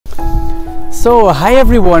So hi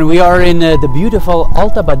everyone, we are in the beautiful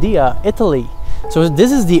Altabadia, Italy. So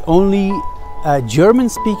this is the only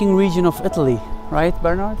German-speaking region of Italy, right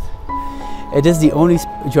Bernard? It is the only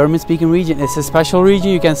German-speaking region. It's a special region.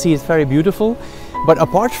 You can see it's very beautiful. But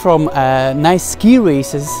apart from nice ski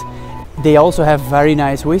races, they also have very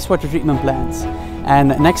nice wastewater treatment plants. And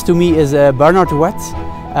next to me is Bernard Wet.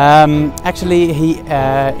 Actually, he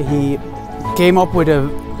came up with a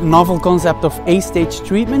novel concept of A-stage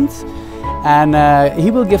treatment, and he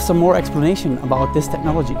will give some more explanation about this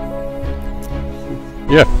technology.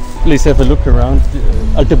 Yeah, please have a look around.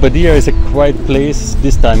 Altabadia is a quiet place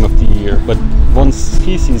this time of the year, but once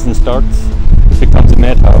ski season starts, it becomes a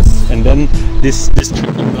madhouse, and then this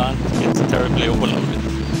treatment plant gets terribly overloaded.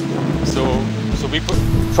 So we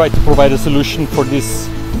try to provide a solution for this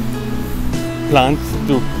plant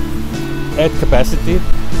to add capacity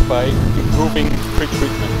by improving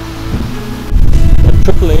pre-treatment.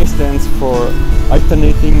 AAA stands for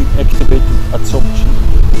alternating activated adsorption.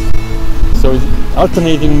 So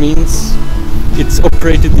alternating means it's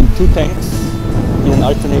operated in two tanks in an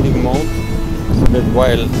alternating mode, so that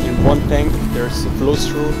while in one tank there's a flow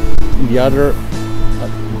through, in the other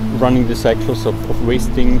running the cycles of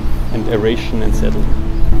wasting and aeration and settling.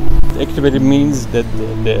 Activated means that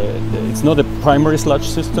it's not a primary sludge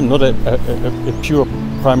system, not a pure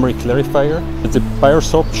primary clarifier. It's a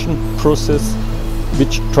biosorption process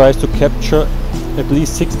which tries to capture at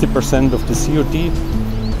least 60% of the COD,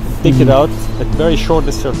 take it out at very short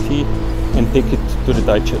SRT and take it to the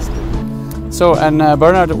digester. So, and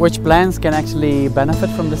Bernard, which plants can actually benefit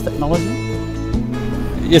from this technology?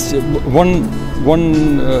 Yes, one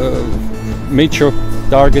major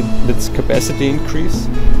target, that's capacity increase.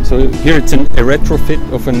 So here it's a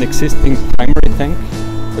retrofit of an existing primary tank.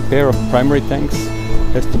 A pair of primary tanks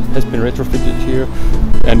has been retrofitted here,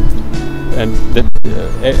 and that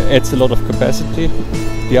adds a lot of capacity.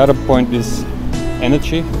 The other point is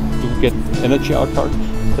energy, to get energy output.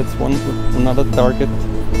 That's another target.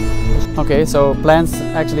 Okay, so plants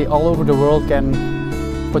actually all over the world can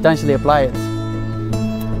potentially apply it.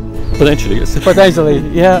 Potentially, yes. Potentially,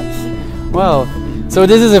 yeah. Well, so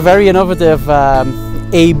this is a very innovative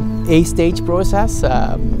A stage process,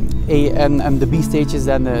 and the B stage is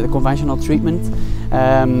then the conventional treatment.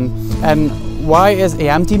 And why is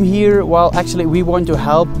AM team here? Well, actually we want to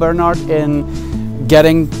help Bernard in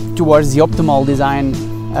getting towards the optimal design.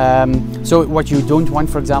 So what you don't want,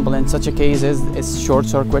 for example, in such a case is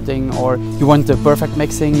short-circuiting, or you want the perfect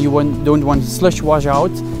mixing, you don't want slush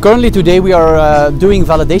washout. Currently today we are doing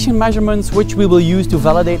validation measurements, which we will use to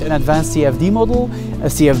validate an advanced CFD model, a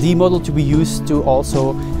CFD model to be used to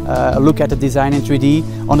also look at the design in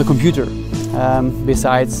 3D on the computer,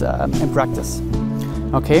 besides in practice.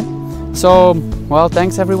 Okay, so, well,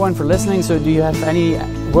 thanks everyone for listening. So do you have any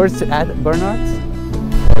words to add, Bernard?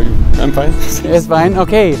 I'm fine. It's fine.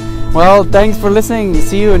 Okay. Well, thanks for listening.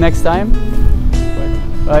 See you next time.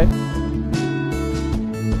 Bye. Bye.